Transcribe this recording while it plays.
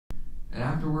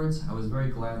Afterwards, I was very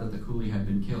glad that the coolie had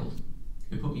been killed.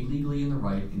 It put me legally in the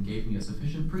right and gave me a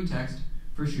sufficient pretext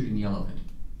for shooting the elephant.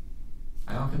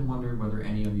 I often wondered whether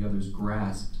any of the others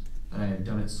grasped that I had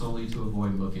done it solely to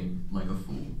avoid looking like a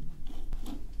fool.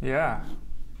 Yeah.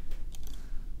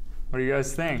 What do you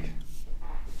guys think?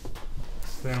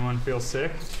 Does anyone feel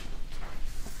sick?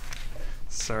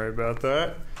 Sorry about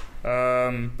that.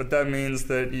 But that means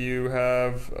that you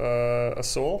have a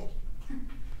soul.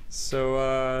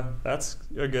 So that's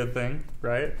a good thing,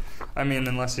 right? I mean,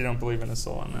 unless you don't believe in a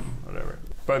soul and then whatever.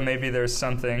 But maybe there's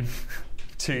something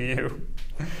to you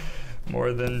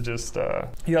more than just,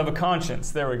 you have a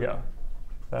conscience. There we go.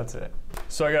 That's it.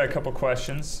 So I got a couple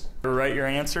questions. Write your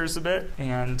answers a bit.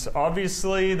 And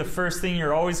obviously, the first thing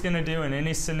you're always going to do in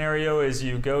any scenario is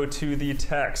you go to the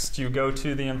text. You go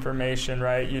to the information,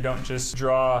 right? You don't just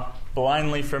draw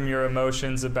blindly from your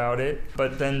emotions about it,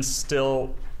 but then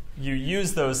still you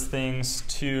use those things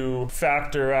to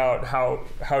factor out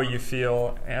how you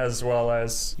feel as well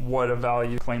as what a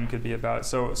value claim could be about.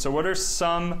 So what are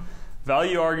some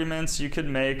value arguments you could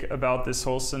make about this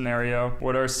whole scenario?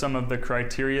 What are some of the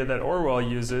criteria that Orwell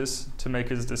uses to make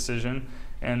his decision?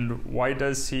 And why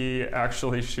does he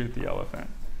actually shoot the elephant?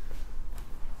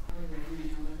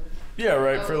 Yeah,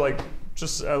 right, for like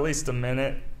just at least a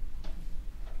minute.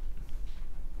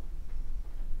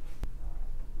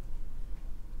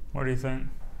 What do you think?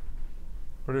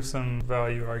 What are some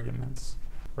value arguments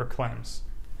or claims,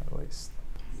 at least?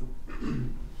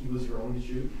 He was wrong to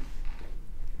shoot.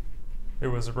 It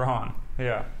was wrong,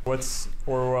 yeah. What's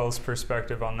Orwell's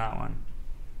perspective on that one?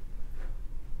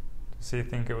 Does he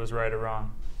think it was right or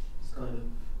wrong? It's kind of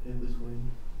in between.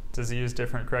 Does he use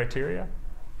different criteria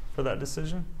for that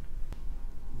decision?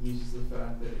 He uses the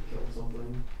fact that it killed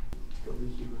something, killed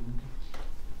a human.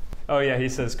 Oh yeah, he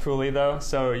says coolie though.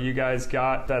 So you guys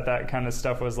got that kind of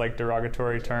stuff was like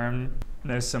derogatory term.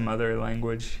 There's some other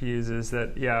language he uses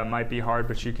that, yeah, it might be hard,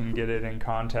 but you can get it in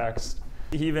context.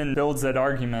 He even builds that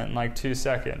argument in like 2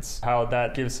 seconds, how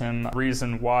that gives him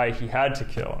reason why he had to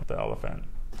kill the elephant.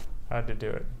 Had to do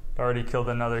it. Already killed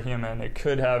another human. It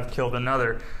could have killed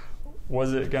another.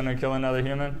 Was it going to kill another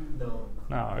human? No.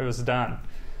 No, it was done.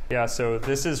 Yeah, so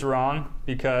this is wrong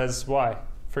because why?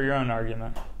 For your own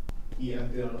argument. He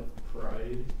acted out of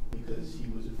pride because he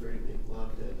was afraid of being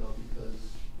laughed at, not because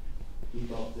he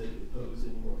thought that it posed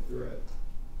any more threat.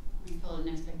 He felt an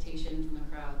expectation from the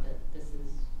crowd that this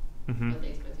is what they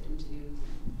expected him to do.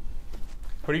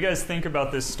 What do you guys think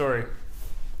about this story?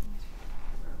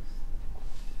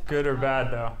 Good or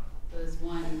bad, though? This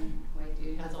one white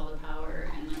dude has all the power,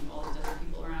 and like all these other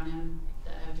people around him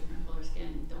that have different color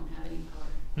skin don't have any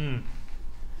power.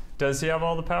 Does he have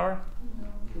all the power? No.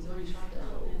 He's the one who shot the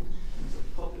elephant. He's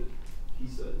a puppet, he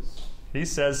says. He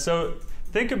says. So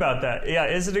think about that. Yeah,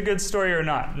 is it a good story or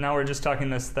not? Now we're just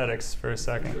talking aesthetics for a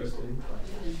second. Interesting.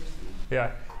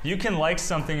 Yeah. You can like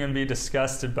something and be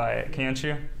disgusted by it, can't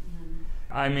you?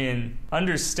 I mean,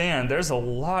 understand, there's a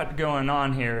lot going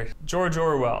on here. George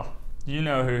Orwell, you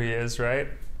know who he is, right?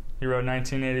 He wrote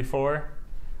 1984.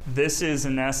 This is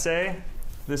an essay.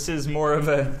 This is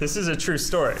a true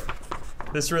story.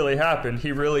 This really happened.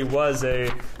 He really was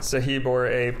a Sahib or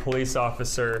a police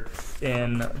officer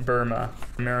in Burma,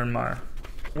 Myanmar.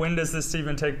 When does this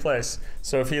even take place?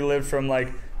 So if he lived from like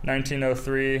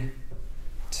 1903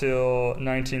 till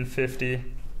 1950.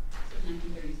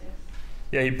 1936.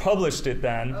 Yeah, he published it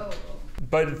then. Oh.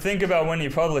 But think about when he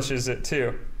publishes it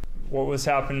too. What was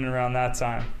happening around that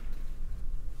time?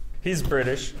 He's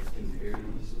British.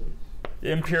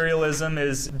 Imperialism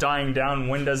is dying down.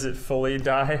 When does it fully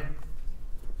die?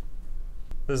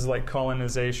 This is like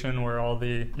colonization, where all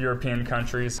the European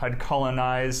countries had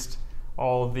colonized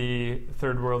all the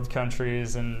third world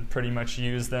countries and pretty much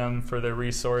used them for their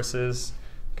resources,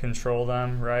 control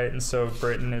them, right? And so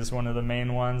Britain is one of the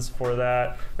main ones for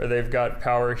that, where they've got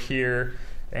power here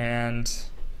and,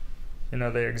 you know,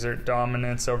 they exert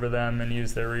dominance over them and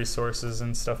use their resources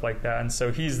and stuff like that. And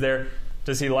so he's there.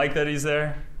 Does he like that he's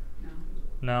there?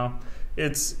 No.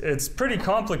 It's pretty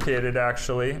complicated,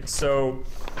 actually. So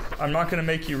I'm not going to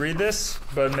make you read this,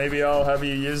 but maybe I'll have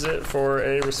you use it for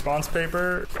a response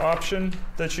paper option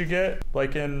that you get,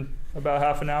 like in about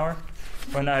half an hour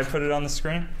when I put it on the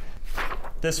screen.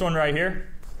 This one right here.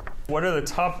 What are the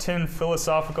top 10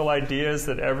 philosophical ideas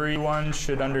that everyone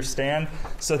should understand?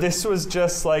 So this was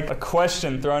just like a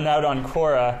question thrown out on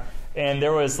Quora, and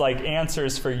there was like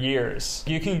answers for years.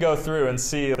 You can go through and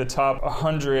see the top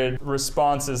 100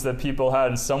 responses that people had,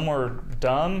 and some were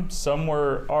dumb, some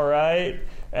were all right,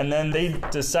 And then they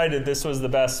decided this was the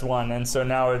best one, and so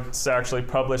now it's actually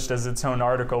published as its own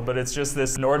article, but it's just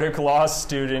this Nordic law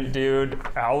student dude,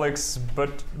 Alex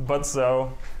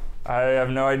Butzo. I have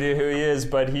no idea who he is,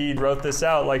 but he wrote this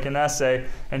out like an essay,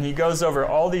 and he goes over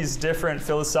all these different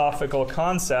philosophical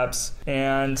concepts,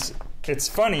 and it's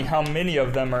funny how many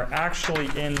of them are actually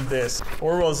in this.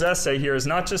 Orwell's essay here is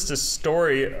not just a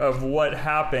story of what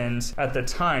happened at the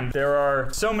time. There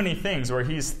are so many things where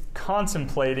he's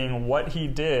contemplating what he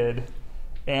did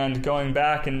and going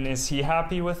back, and is he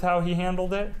happy with how he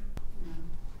handled it?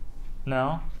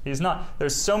 No, he's not.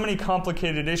 There's so many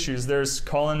complicated issues. There's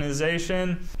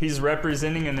colonization. He's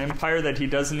representing an empire that he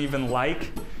doesn't even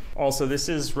like. Also, this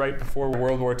is right before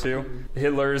World War II.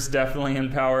 Hitler's definitely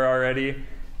in power already.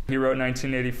 He wrote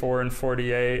 1984 and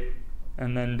 48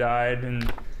 and then died.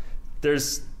 And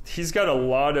he's got a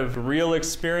lot of real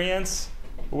experience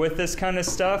with this kind of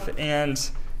stuff, and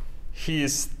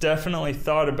he's definitely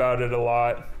thought about it a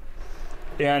lot.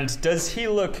 And does he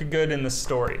look good in the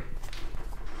story?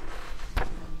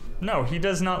 No, he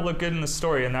does not look good in the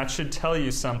story, and that should tell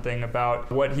you something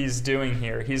about what he's doing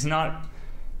here. He's not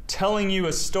telling you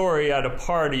a story at a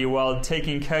party while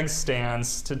taking keg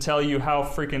stands to tell you how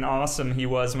freaking awesome he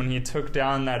was when he took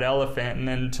down that elephant and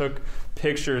then took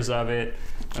pictures of it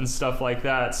and stuff like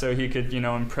that so he could,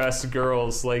 impress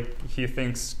girls like he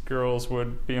thinks girls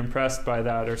would be impressed by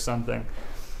that or something.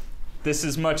 This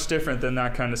is much different than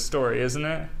that kind of story, isn't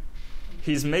it?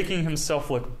 He's making himself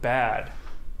look bad.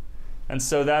 And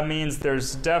so that means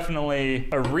there's definitely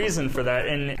a reason for that.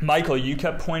 And Michael, you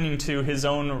kept pointing to his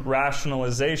own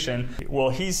rationalization. Well,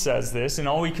 he says this, and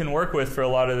all we can work with for a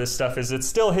lot of this stuff is it's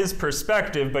still his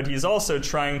perspective, but he's also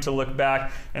trying to look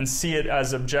back and see it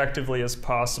as objectively as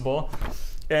possible.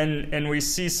 And we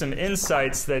see some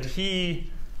insights that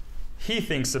he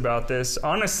thinks about this.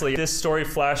 Honestly, this story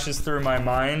flashes through my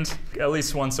mind at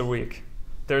least once a week.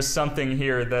 There's something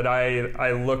here that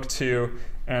I look to,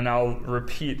 and I'll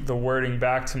repeat the wording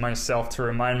back to myself to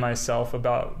remind myself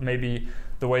about maybe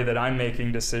the way that I'm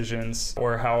making decisions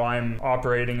or how I'm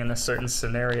operating in a certain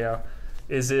scenario.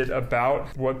 Is it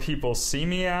about what people see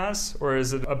me as, or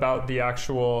is it about the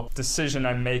actual decision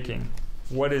I'm making?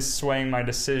 What is swaying my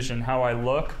decision, how I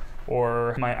look,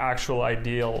 or my actual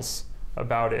ideals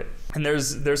about it? And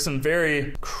there's some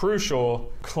very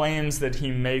crucial claims that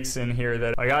he makes in here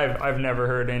that I've never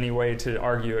heard any way to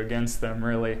argue against them,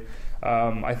 really.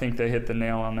 I think they hit the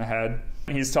nail on the head.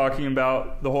 He's talking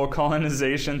about the whole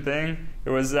colonization thing. It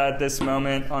was at this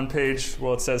moment on page,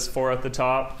 it says 4 at the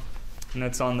top, and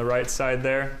it's on the right side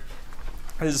there.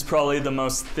 This is probably the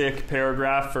most thick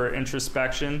paragraph for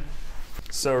introspection.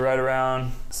 So right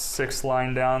around 6th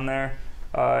line down there.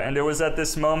 And it was at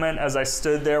this moment, as I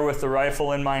stood there with the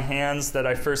rifle in my hands, that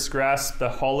I first grasped the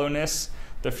hollowness,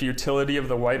 the futility of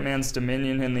the white man's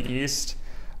dominion in the East.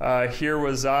 Here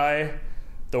was I,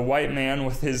 the white man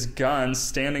with his gun,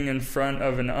 standing in front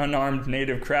of an unarmed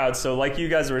native crowd. So like you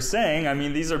guys were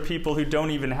saying, these are people who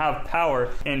don't even have power.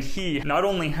 And he not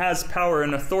only has power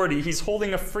and authority, he's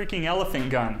holding a freaking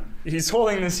elephant gun. He's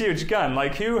holding this huge gun.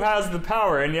 Like, who has the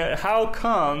power? And yet, how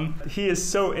come he is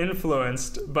so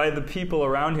influenced by the people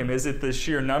around him? Is it the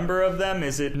sheer number of them?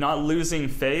 Is it not losing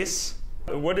face?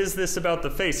 What is this about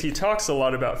the face? He talks a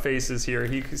lot about faces here.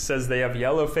 He says they have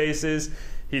yellow faces.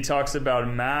 He talks about a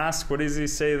mask. What does he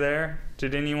say there?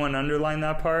 Did anyone underline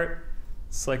that part?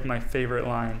 It's like my favorite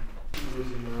line. He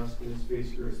wears a mask and his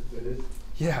face grows fitted.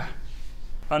 Yeah.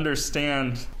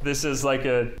 Understand this is like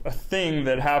a thing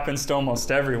that happens to almost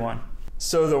everyone.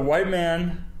 So the white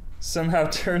man somehow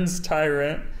turns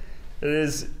tyrant. It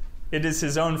is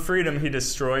his own freedom he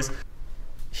destroys.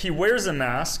 He wears a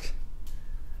mask.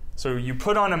 So you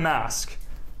put on a mask.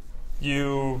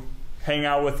 You hang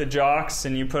out with the jocks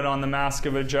and you put on the mask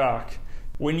of a jock.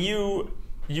 When you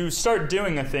start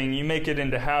doing a thing, you make it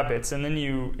into habits, and then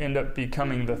you end up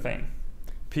becoming the thing.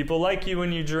 People like you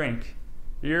when you drink.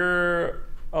 You're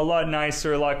a lot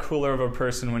nicer, a lot cooler of a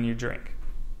person when you drink.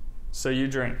 So you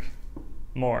drink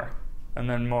more, and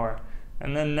then more.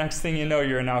 And then next thing you know,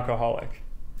 you're an alcoholic.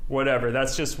 Whatever,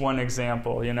 that's just one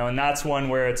example, and that's one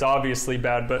where it's obviously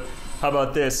bad. But how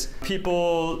about this?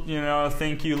 People,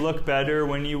 think you look better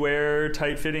when you wear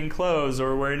tight-fitting clothes,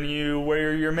 or when you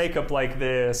wear your makeup like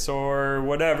this, or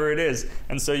whatever it is.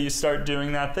 And so you start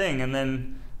doing that thing, and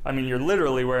then, you're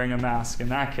literally wearing a mask in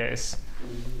that case.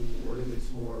 What if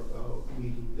it's more about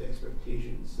meeting the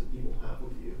expectations that people have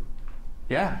of you?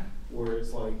 Yeah. Where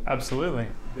it's like... Absolutely.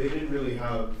 They didn't really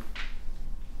have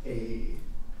a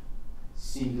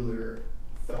singular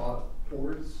thought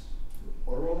towards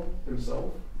Orwell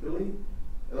himself, really.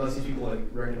 unless these people like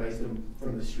recognize him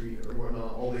from the street or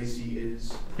whatnot, all they see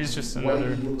is He's just why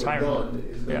another he with a tyrant. gun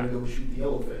is gonna go shoot the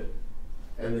elephant.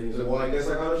 And then he's like, well, I guess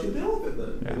I gotta shoot the elephant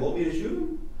then. Yeah. You want me to shoot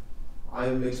him?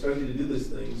 I'm expected to do this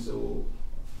thing, so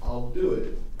I'll do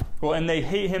it. Well, and they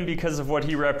hate him because of what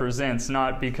he represents,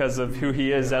 not because of who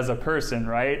he is as a person,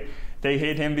 right? They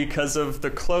hate him because of the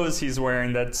clothes he's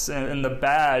wearing, and the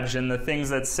badge and the things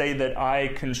that say that I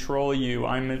control you,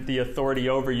 I'm the authority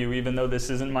over you, even though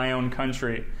this isn't my own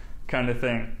country, kind of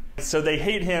thing. So they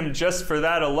hate him just for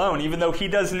that alone, even though he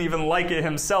doesn't even like it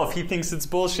himself. He thinks it's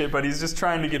bullshit, but he's just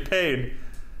trying to get paid.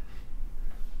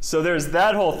 So there's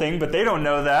that whole thing, but they don't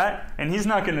know that, and he's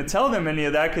not going to tell them any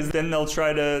of that because then they'll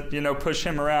try to, push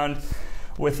him around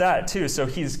with that too. So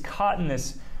he's caught in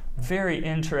this very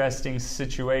interesting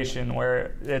situation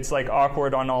where it's like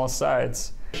awkward on all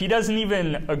sides. He doesn't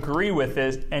even agree with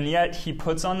it, and yet he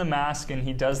puts on the mask and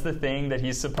he does the thing that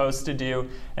he's supposed to do.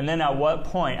 And then at what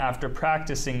point, after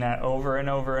practicing that over and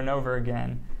over and over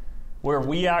again, where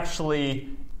we actually,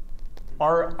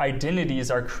 our identities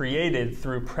are created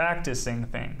through practicing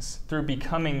things, through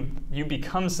you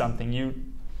become something.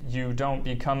 You don't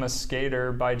become a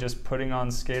skater by just putting on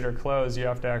skater clothes. You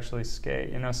have to actually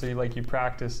skate, so you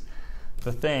practice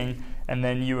the thing and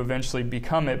then you eventually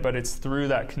become it, but it's through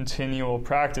that continual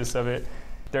practice of it.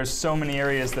 There's so many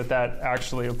areas that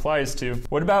actually applies to.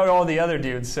 What about all the other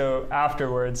dudes? So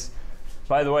afterwards,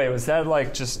 by the way, was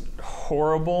that just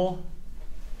horrible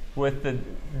with the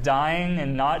dying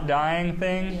and not dying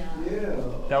thing? Yeah.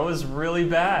 That was really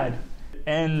bad.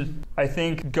 And I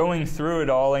think going through it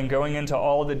all and going into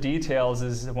all the details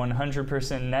is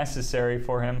 100% necessary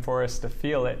for us to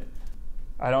feel it.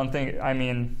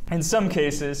 In some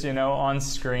cases, on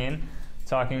screen,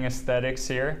 talking aesthetics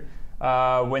here,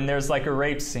 when there's a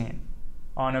rape scene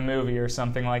on a movie or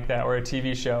something like that, or a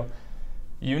TV show,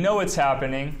 it's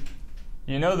happening,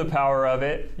 the power of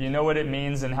it, what it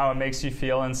means and how it makes you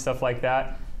feel and stuff like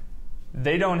that.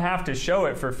 They don't have to show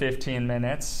it for 15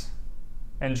 minutes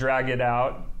and drag it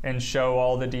out and show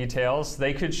all the details.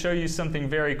 They could show you something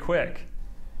very quick.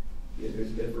 Yeah, there's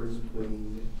a difference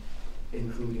between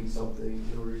including something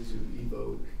in order to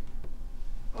evoke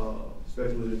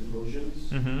speculative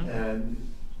emotions and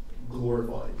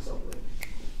glorifying something.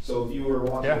 So if you were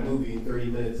watching a movie and 30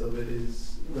 minutes of it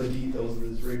is the details of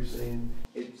this rape scene,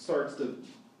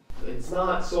 it's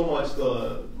not so much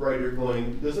the writer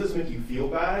going, does this make you feel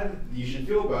bad? You should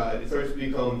feel bad. It starts to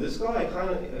become, this guy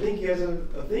I think he has a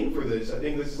thing for this. I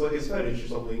think this is like his fetish or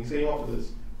something. He's getting off of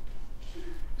this.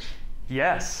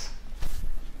 Yes.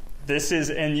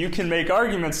 And you can make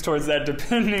arguments towards that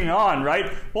depending on, right?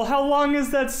 Well, how long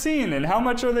is that scene and how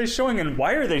much are they showing and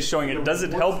why are they showing it? Does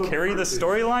it help carry the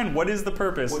storyline? What is the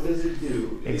purpose? What does it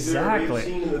do? Exactly. Is there a rape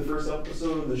scene in the first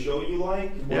episode of the show you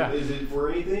like? Is it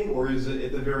for anything, or is it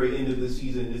at the very end of the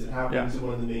season, is it happening to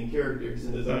one of the main characters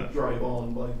and does that drive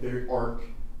on their arc?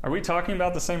 Are we talking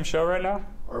about the same show right now?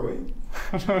 Are we?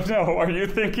 No, are you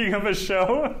thinking of a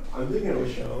show? I'm thinking of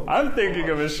a show. I'm thinking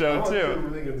of a show I'm too. sure we're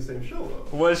thinking of the same show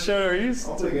though. What show are you?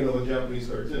 I'm thinking of a Japanese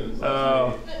cartoon.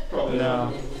 Oh, probably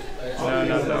no. No,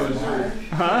 not that one.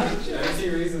 Huh? I see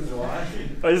reasons why.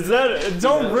 Is that?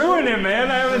 Don't ruin it,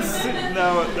 man. I haven't seen.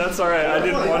 No, that's all right. I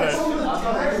didn't want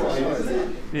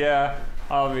to. Yeah,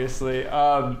 obviously.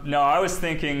 No, I was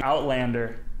thinking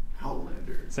Outlander.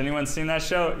 Outlander. Has anyone seen that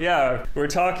show? Yeah, we're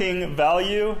talking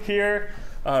value here.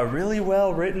 A really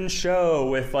well written show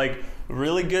with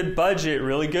really good budget,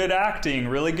 really good acting,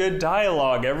 really good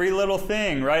dialogue, every little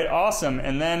thing, right? Awesome.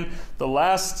 And then the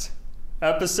last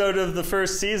episode of the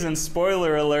first season,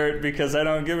 spoiler alert because I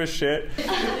don't give a shit,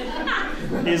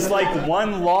 is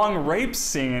one long rape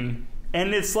scene.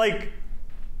 And it's like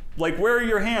where are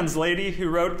your hands, lady who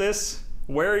wrote this?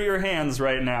 Where are your hands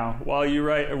right now while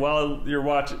you're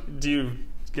watching? Do you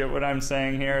get what I'm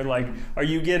saying here? Are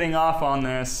you getting off on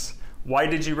this? Why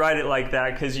did you write it like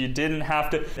that? Because you didn't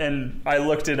have to. And I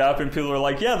looked it up and people were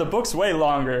like, yeah, the book's way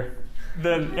longer.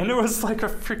 And it was a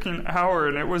freaking hour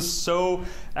and it was so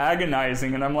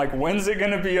agonizing. And I'm like, when's it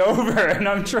going to be over? And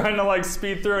I'm trying to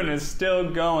speed through and it's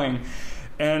still going.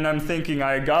 And I'm thinking,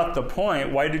 I got the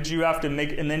point. Why did you have to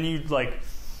make, and then you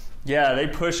they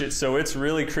push it. So it's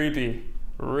really creepy,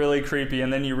 really creepy.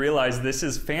 And then you realize this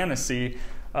is fantasy.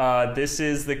 This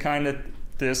is the kind of,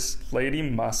 this lady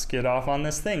must get off on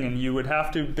this thing, and you would have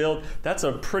to build. That's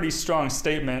a pretty strong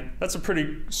statement. That's a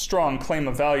pretty strong claim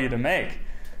of value to make.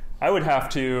 I would have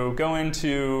to go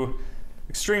into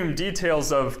extreme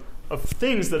details of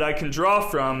things that I can draw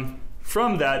from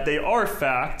that. They are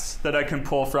facts that I can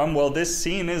pull from. Well, this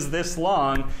scene is this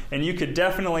long, and you could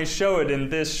definitely show it in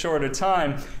this short a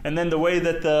time. And then the way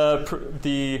that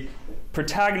the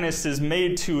protagonist is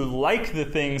made to like the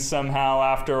thing somehow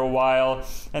after a while,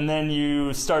 and then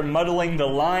you start muddling the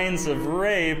lines of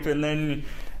rape, and then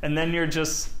you're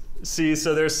just, see,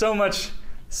 so there's so much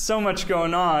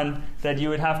going on that you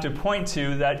would have to point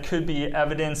to that could be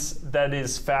evidence that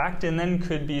is fact, and then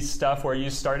could be stuff where you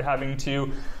start having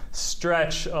to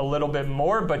stretch a little bit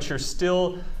more, but you're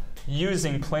still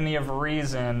using plenty of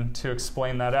reason to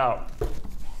explain that out.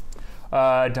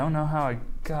 I don't know how I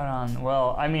got on.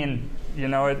 Well, I mean, you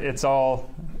know, it's all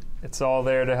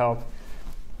there to help.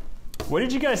 What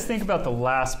did you guys think about the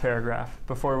last paragraph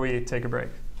before we take a break?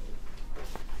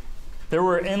 There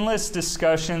were endless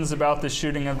discussions about the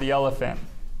shooting of the elephant,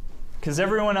 because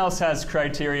everyone else has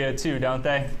criteria too, don't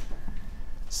they?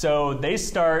 So they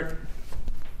start,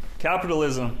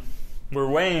 capitalism, we're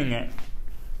weighing it,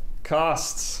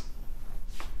 costs.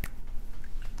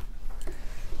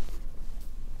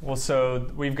 Well, so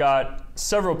we've got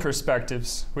several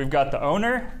perspectives. We've got the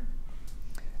owner,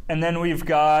 and then we've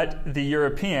got the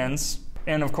Europeans,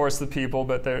 and of course the people,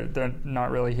 but they're not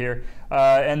really here.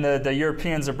 And the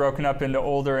Europeans are broken up into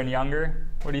older and younger.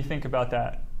 What do you think about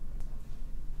that?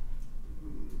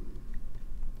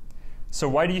 So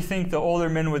why do you think the older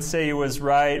men would say he was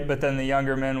right, but then the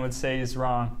younger men would say he's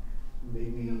wrong?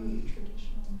 Maybe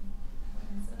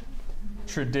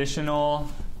traditional.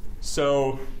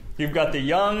 So you've got the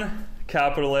young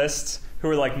capitalists who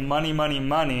are like money, money,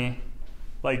 money.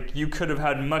 Like you could have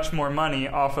had much more money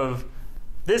off of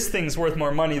this thing's worth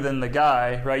more money than the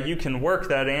guy, right? You can work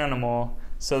that animal,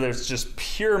 so there's just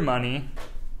pure money.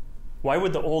 Why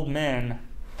would the old men?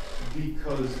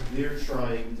 Because they're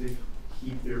trying to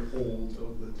keep their hold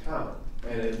of the town,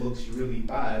 and it looks really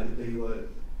bad if they let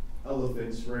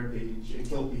elephants rampage and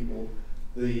kill people.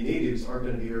 The natives aren't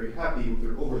going to be very happy with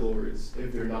their overlords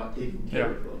if they're not taking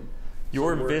care of them.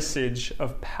 Your visage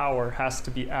of power has to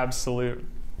be absolute.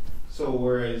 So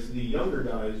whereas the younger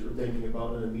guys are thinking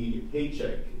about an immediate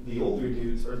paycheck, the older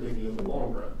dudes are thinking of the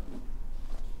long run.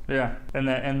 Yeah,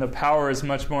 and the power is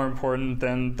much more important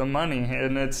than the money,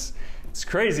 and it's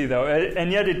crazy though,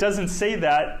 and yet it doesn't say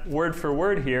that word for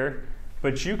word here,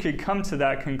 but you could come to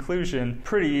that conclusion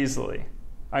pretty easily.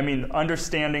 I mean,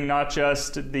 understanding not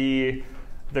just the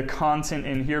content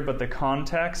in here, but the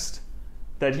context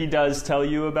that he does tell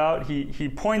you about. He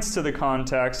points to the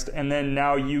context, and then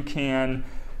now you can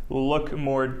look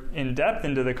more in depth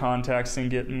into the context and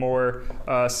get more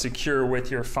secure with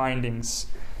your findings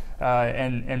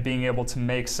and being able to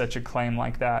make such a claim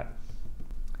like that.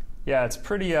 Yeah, it's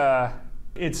pretty,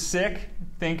 it's sick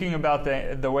thinking about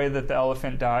the way that the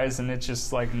elephant dies, and it's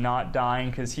just like not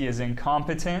dying because he is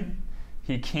incompetent.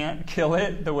 He can't kill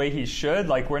it the way he should.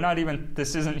 Like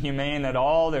this isn't humane at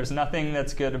all. There's nothing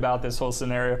that's good about this whole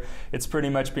scenario. It's pretty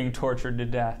much being tortured to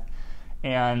death.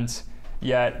 And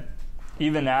yet,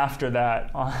 even after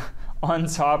that, on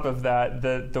top of that,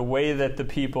 the way that the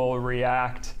people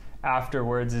react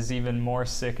afterwards is even more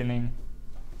sickening.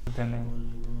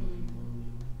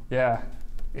 Yeah,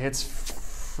 it's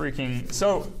freaking,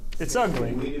 so it's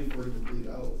ugly. Waited for it to bleed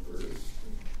out first.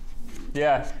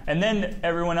 Yeah, and then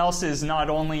everyone else is not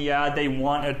only, they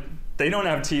don't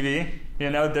have TV, you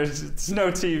know, there's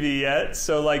no TV yet,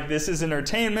 so like this is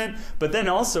entertainment, but then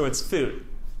also it's food,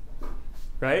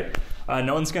 right?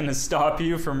 No one's going to stop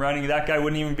you from running. That guy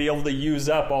wouldn't even be able to use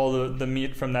up all the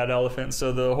meat from that elephant,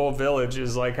 so the whole village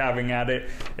is like having at it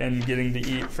and getting to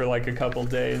eat for like a couple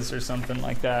days or something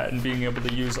like that, and being able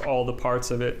to use all the parts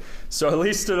of it. So at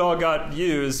least it all got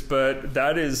used, but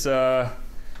that is,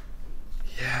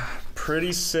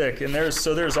 pretty sick. And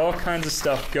there's all kinds of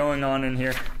stuff going on in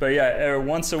here. But yeah,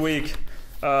 once a week,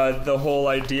 the whole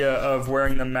idea of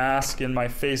wearing the mask and my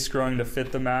face growing to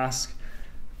fit the mask,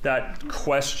 that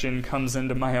question comes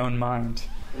into my own mind.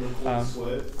 And a cold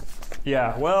sweat.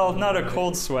 Yeah, well, not a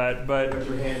cold sweat, but Got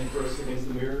your hand pressed against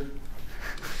the mirror.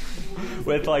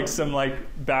 with like some like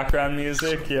background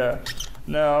music. Yeah,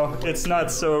 no, it's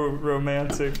not so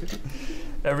romantic.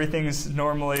 Everything's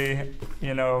normally,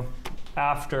 you know,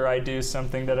 after I do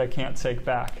something that I can't take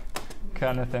back,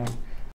 kind of thing.